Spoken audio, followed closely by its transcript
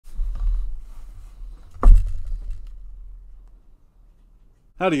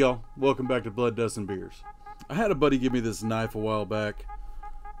Howdy y'all, welcome back to Blood, Dust, and Beers. I had a buddy give me this knife a while back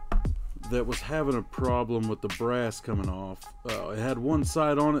that was having a problem with the brass coming off. It had one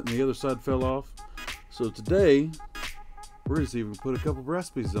side on it and the other side fell off. So today, we're going to see if we can put a couple brass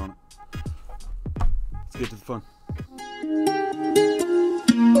pieces on it. Let's get to the fun.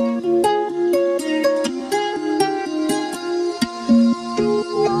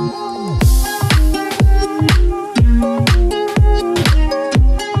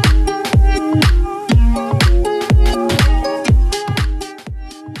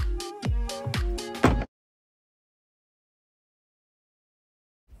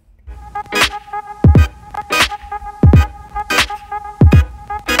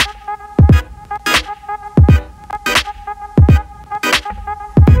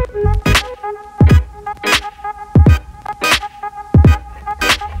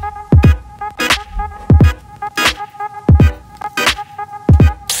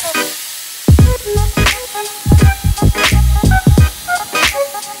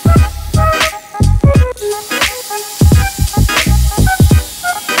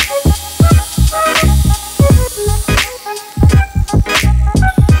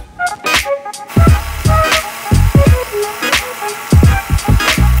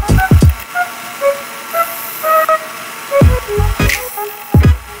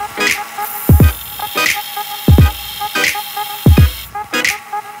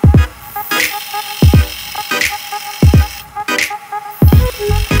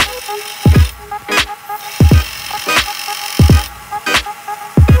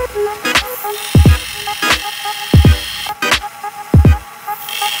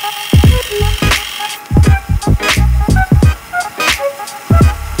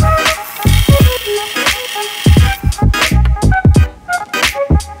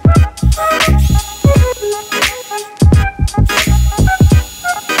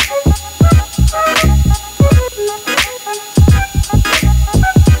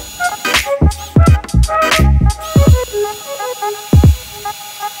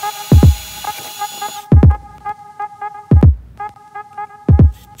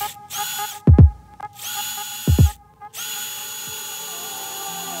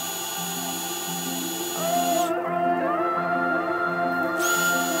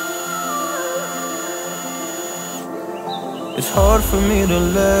 It's hard for me to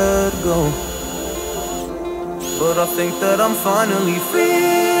let go, but I think that I'm finally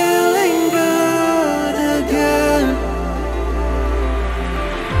feeling good again.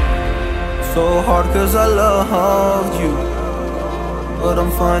 So hard cause I loved you, but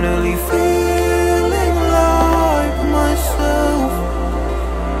I'm finally feeling like myself.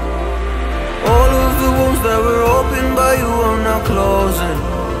 All of the wounds that were opened by you are now closing.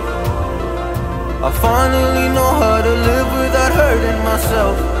 I finally know how to live without hurting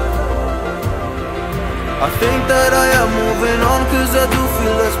myself. I think that I am moving on cause I do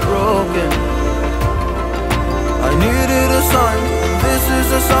feel less broken. I needed a sign, this is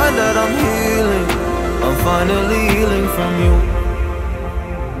a sign that I'm healing. I'm finally healing from you.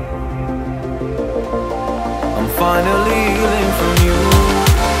 I'm finally healing from you.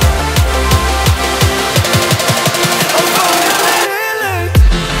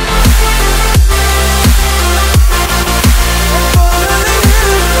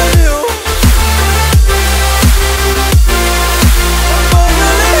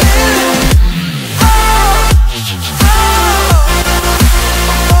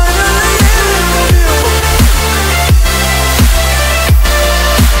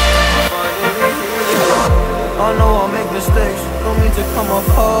 Come off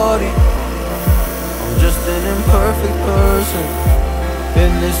hardy, I'm just an imperfect person in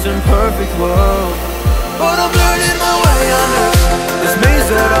this imperfect world, but I'm learning my way under this maze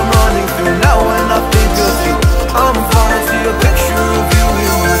that I'm running through. Now when I think of you, I'm fine. See a picture of you,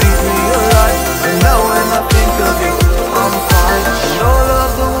 you would eat me alive. And now when I think of you, I'm fine. And all of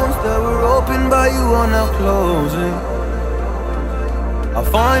the wounds that were opened by you are now closing. I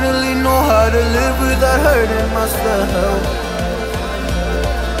finally know how to live without hurting myself.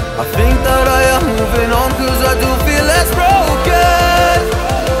 I think that I am moving on cause I do feel less broken.